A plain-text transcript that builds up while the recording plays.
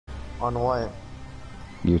On what?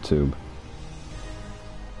 YouTube.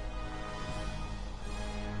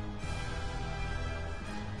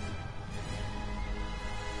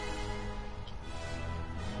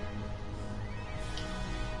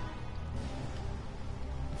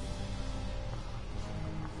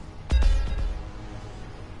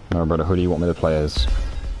 Alright, brother, who do you want me to play as?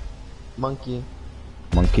 Monkey.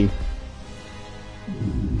 Monkey?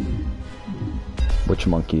 Which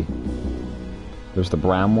monkey? There's the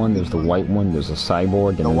brown one, there's the white one, there's a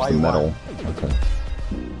cyborg, and there's the metal. Okay.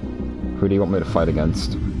 Who do you want me to fight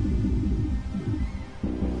against?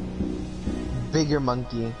 Bigger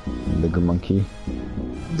monkey. Bigger monkey?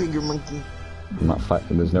 Bigger monkey. I'm not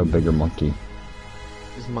fighting, there's no bigger monkey.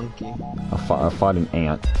 There's monkey. I'll fight an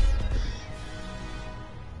ant.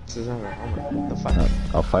 This is not a helmet. The fuck?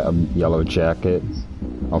 I'll fight a yellow jacket.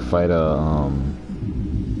 I'll fight a,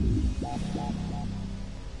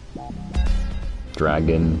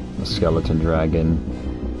 dragon, a skeleton dragon,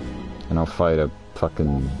 and I'll fight a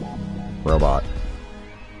fucking robot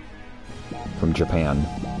from Japan.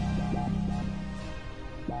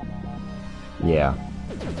 Yeah.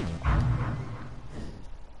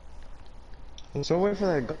 I'm so waiting for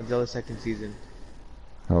that Godzilla second season.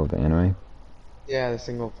 Oh, the anime? Yeah, the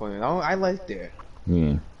single point. Oh, I liked it.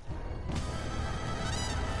 Yeah.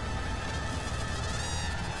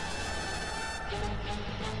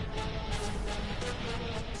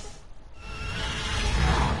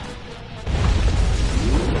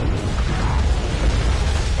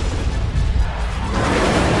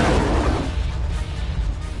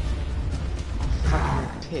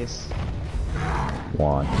 Piss.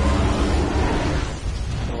 Why?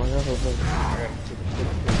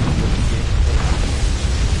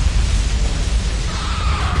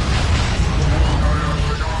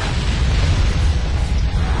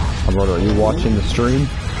 Oh, brother, are you watching the stream?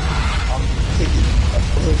 I'm taking a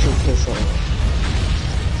literal piss on it.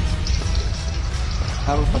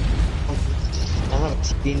 I'm not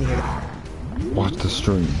sitting here. Watch the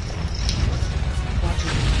stream. Watch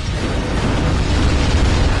it.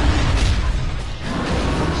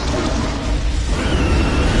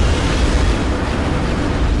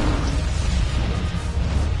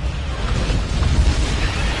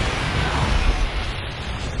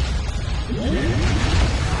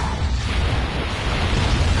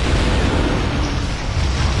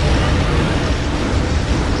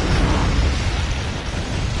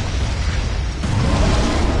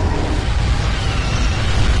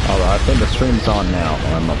 I think the stream's on now,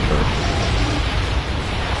 I'm not sure.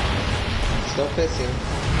 Still pissing.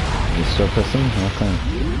 You still pissing? Okay.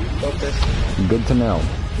 Still pissing. Good to know.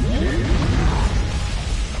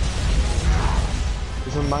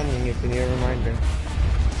 Just reminding you if you need a reminder.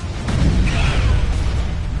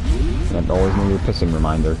 I'd always need a pissing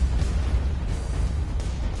reminder.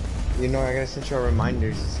 You know, I gotta send you a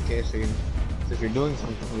reminder just in case if you're doing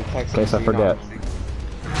something, we text. In case I forget.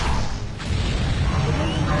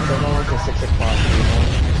 Don't know until 6 o'clock,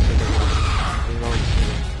 you know?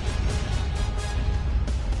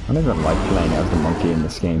 I don't even like playing as the monkey in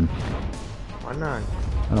this game. Why not?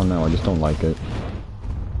 I don't know, I just don't like it.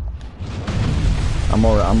 I'm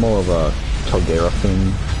more of a Togera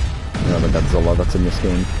thing. You know, the Godzilla that's in this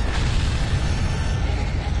game.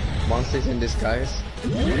 Monsters in disguise?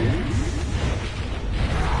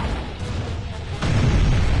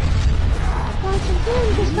 Monsters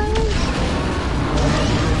in disguise?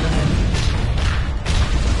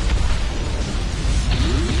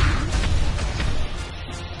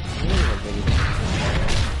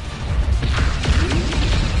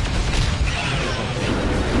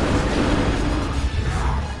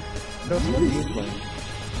 What are you playing?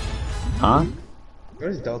 Huh? What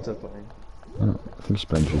is Delta playing? I think she's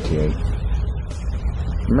playing GTA.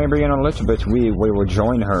 Maybe in a little bit we will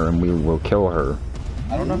join her and we will kill her.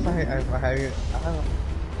 I don't know if I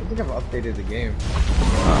think I've updated the game.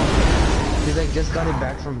 Oh. Cause I just got it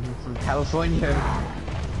back from California.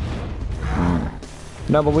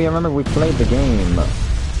 No, but we remember we played the game I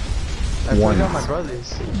once. played on my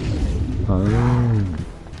brother's. Oh.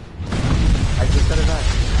 I just got it back.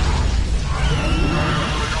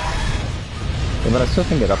 Yeah, but I still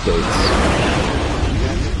think it updates.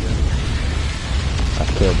 I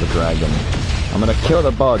killed the dragon. I'm gonna kill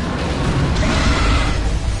the bug.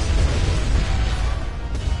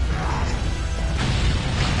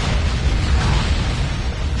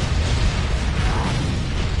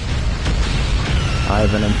 I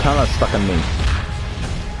have an antenna stuck in me.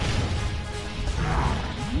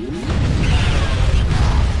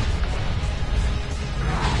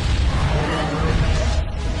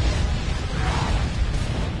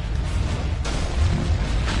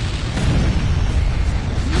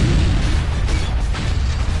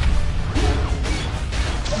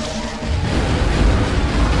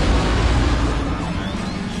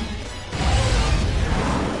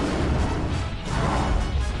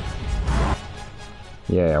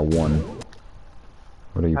 Hey, I won.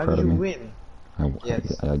 What are you How proud did of you me? win?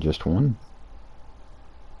 Yes. I just won.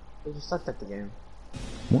 You just sucked at the game.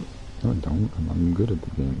 What? No, I don't. I'm good at the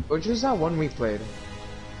game. Which was that one we played?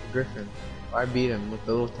 Griffin. I beat him with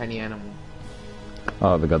the little tiny animal.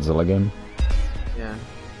 Oh, the Godzilla game? Yeah.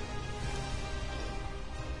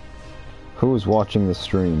 Who's watching the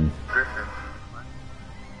stream? Griffin.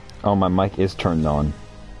 Oh, my mic is turned on.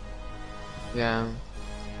 Yeah.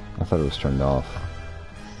 I thought it was turned off.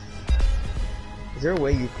 Is there a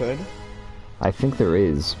way you could? I think there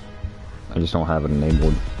is. I just don't have it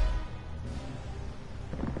enabled.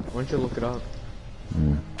 Why don't you look it up?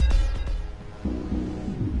 Mm.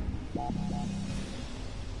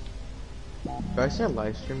 Do I start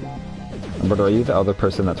live streaming? But are you the other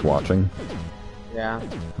person that's watching? Yeah.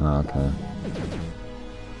 Oh, okay.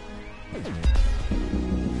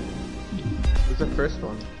 Who's the first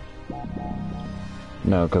one?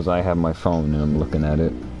 No, because I have my phone and I'm looking at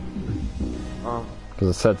it. Oh.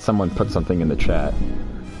 Because it said someone put something in the chat.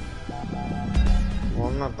 Well,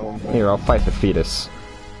 I'm not the one. Here, I'll fight the fetus.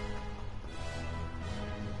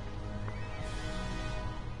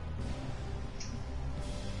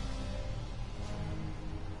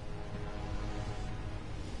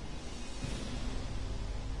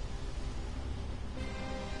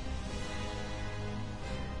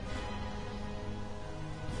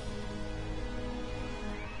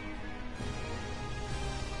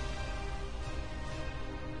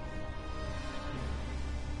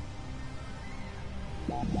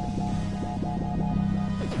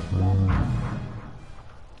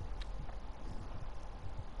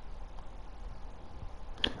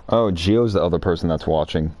 Oh, Gio's the other person that's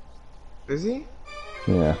watching. Is he?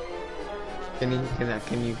 Yeah. Can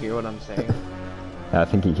you hear what I'm saying? I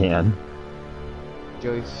think he can.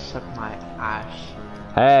 Joey, suck my ass.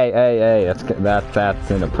 Hey,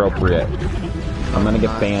 that's inappropriate. I'm gonna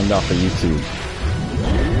get banned off of YouTube.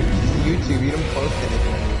 YouTube, you don't post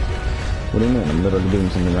anything. What do you mean? I'm literally doing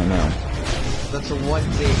something right now. That's the one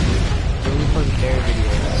thing. You only post their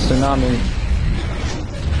videos. Tsunami.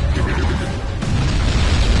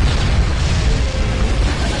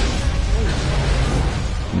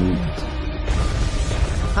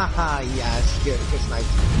 Haha, yes, good snipe.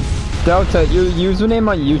 Delta, your username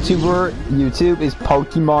on YouTube is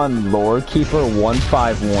Pokemon Lore Keeper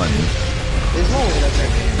 151. There's no way that's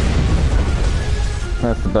right.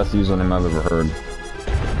 That's the best username I've ever heard.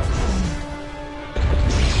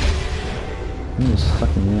 These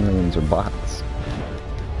fucking aliens are bots.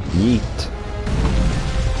 Yeet.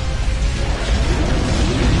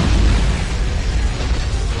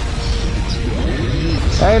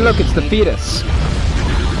 Hey, look, it's the fetus.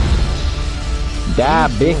 Die,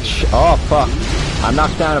 bitch. Oh, fuck. I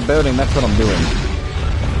knocked down a building, that's what I'm doing.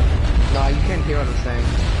 No, you can't hear what I'm saying.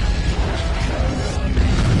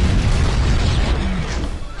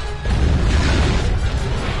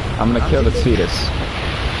 I'm gonna kill the fetus.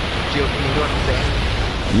 Jill, can you hear what I'm saying?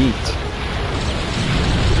 Yeet.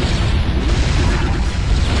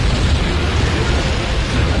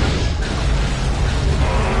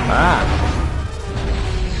 Ah!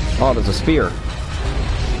 Oh, there's a spear.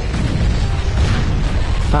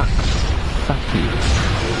 Fuck. Fuck you.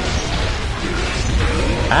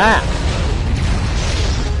 Ah!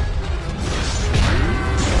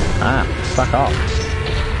 Ah, fuck off.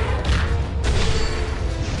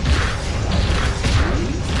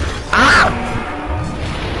 Ah!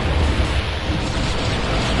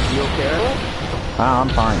 You okay? Ah, I'm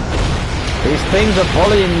fine. These things are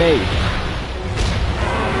bullying me.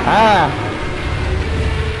 Ah!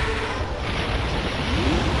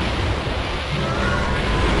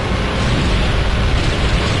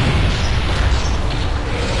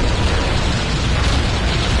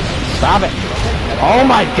 Stop it! Oh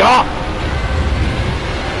my god!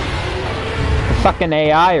 The fucking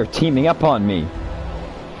AI are teaming up on me.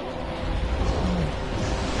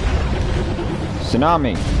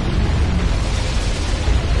 Tsunami.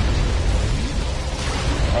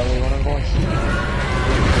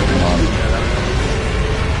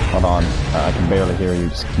 Hold on. I can barely hear you.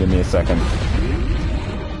 Just give me a second.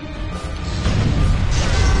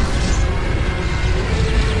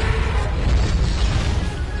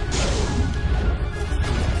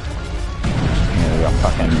 There we go,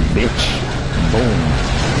 fucking bitch. Boom.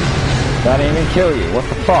 That didn't even kill you. What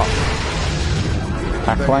the fuck?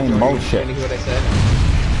 I claim bullshit. Can you hear what I said?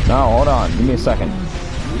 No, hold on. Give me a second.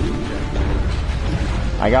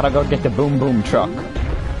 I gotta go get the boom boom truck.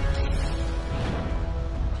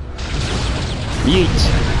 Yeet.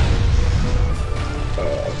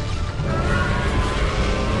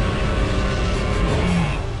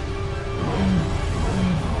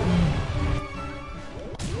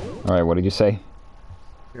 Alright, what did you say?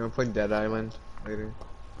 You wanna play Dead Island later?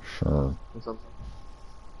 Sure. Or something?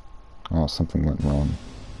 Oh, something went wrong.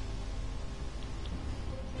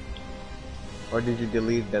 Or did you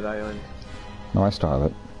delete Dead Island? No, I still have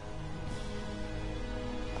it.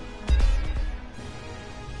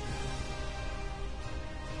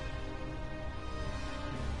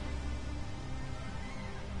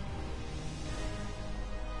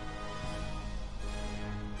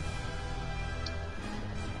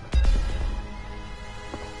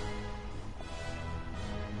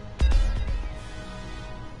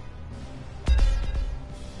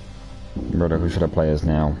 Brother, who should I play as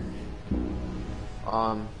now?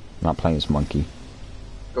 Not playing as Monkey.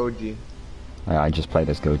 Goji. I just played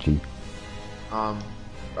as Goji.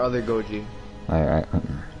 Other Goji.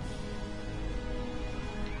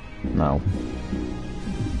 No.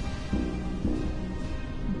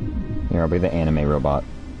 Here, I'll be the anime robot.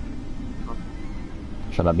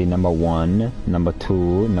 Should I be number 1, number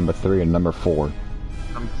 2, number 3, or number 4?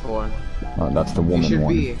 Number 4. Oh, that's the woman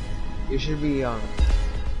one. You should be,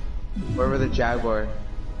 wherever the Jaguar.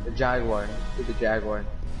 The Jaguar. Be the Jaguar.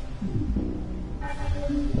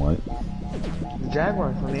 What? The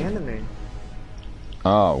Jaguar from the anime.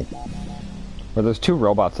 Oh. Well, there's 2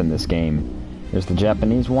 robots in this game. There's the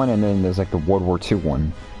Japanese one, and then there's like the World War II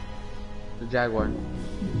one. The Jaguar.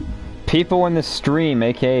 People in the stream,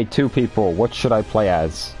 aka 2 people, what should I play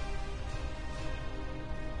as?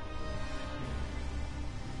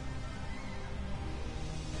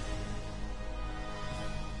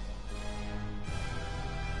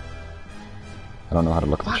 I don't know how to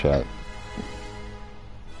look at the chat.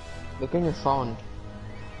 Look on your phone.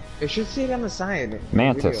 It should see it on the side.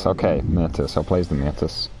 Mantis, okay, Mantis. I'll play as the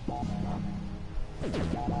Mantis.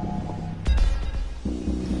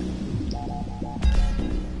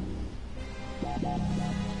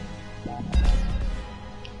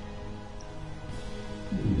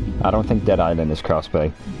 I don't think Dead Island is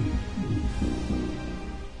crossplay.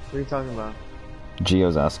 What are you talking about?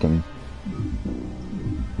 Gio's asking.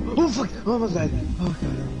 Oh fuck! Oh my god! Oh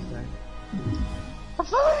god! Oh my god!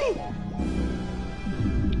 Follow me!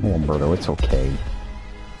 Oh, Umberto, it's okay.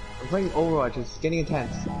 I'm playing Overwatch. It's getting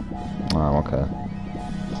intense. Oh, okay.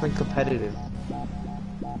 I'm playing competitive.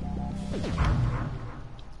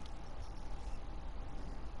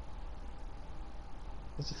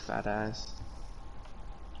 That's a fat ass.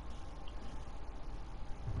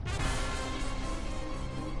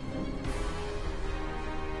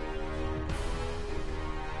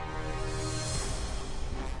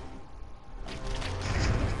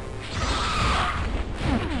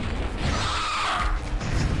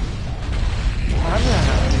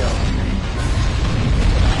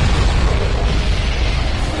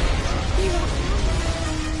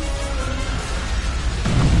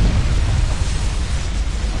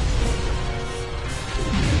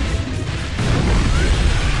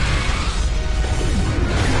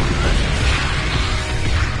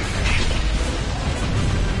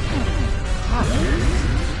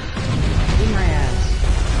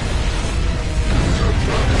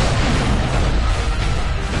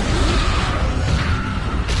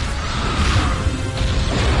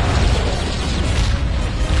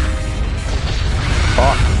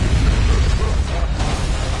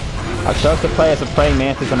 I chose to play as a praying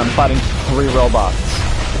mantis and I'm fighting 3 robots.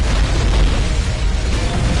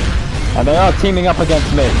 And they are teaming up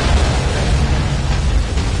against me.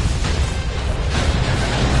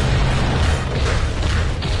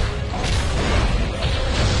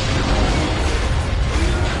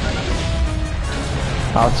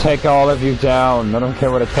 I'll take all of you down. I don't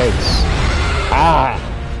care what it takes. Ah!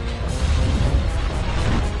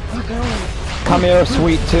 Come here,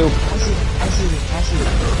 sweet too. I see you.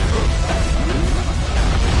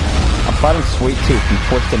 I'm fighting Sweet Tooth and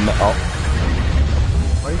Twisted Oh.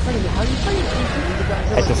 Why are you fighting? How are you fighting?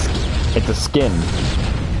 It's a skin.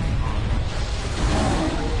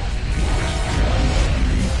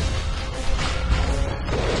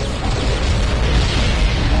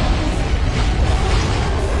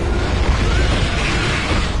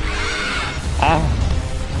 Ah.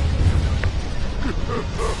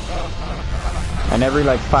 And every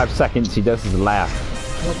like 5 seconds he does his laugh.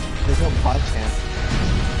 There's no bot champ.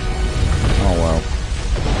 Oh well.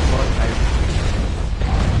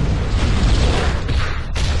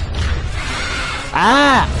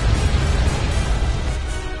 Ah!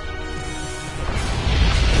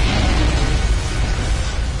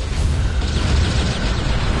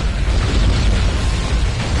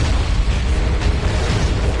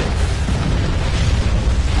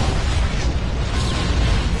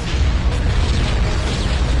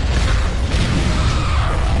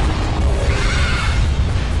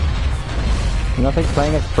 And I think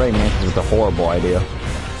playing as Prey Mantis was a horrible idea.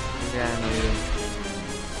 Yeah, I know you.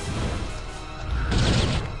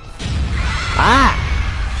 Ah!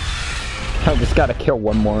 I just gotta kill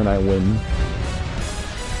one more and I win.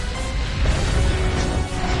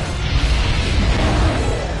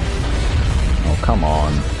 Oh, come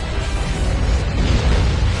on.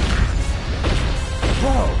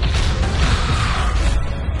 Whoa!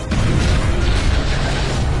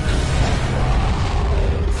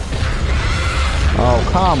 Oh,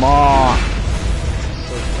 come on!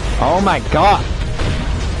 Oh my god!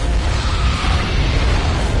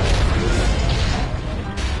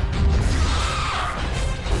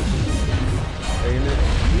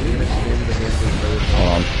 Hold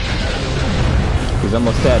on. He's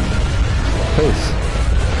almost dead. Please.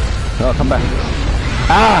 No, come back.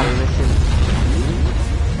 Ah!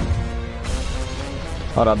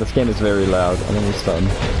 Hold on, this game is very loud. I'm almost stunned.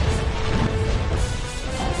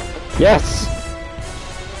 Yes!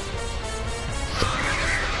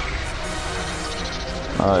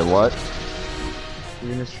 Alright, what? You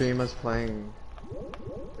gonna stream us playing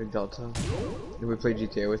with Delta? Did we play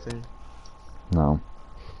GTA with him? No.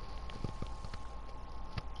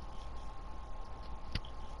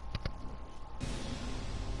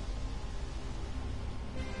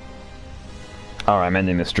 Alright, I'm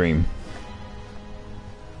ending the stream.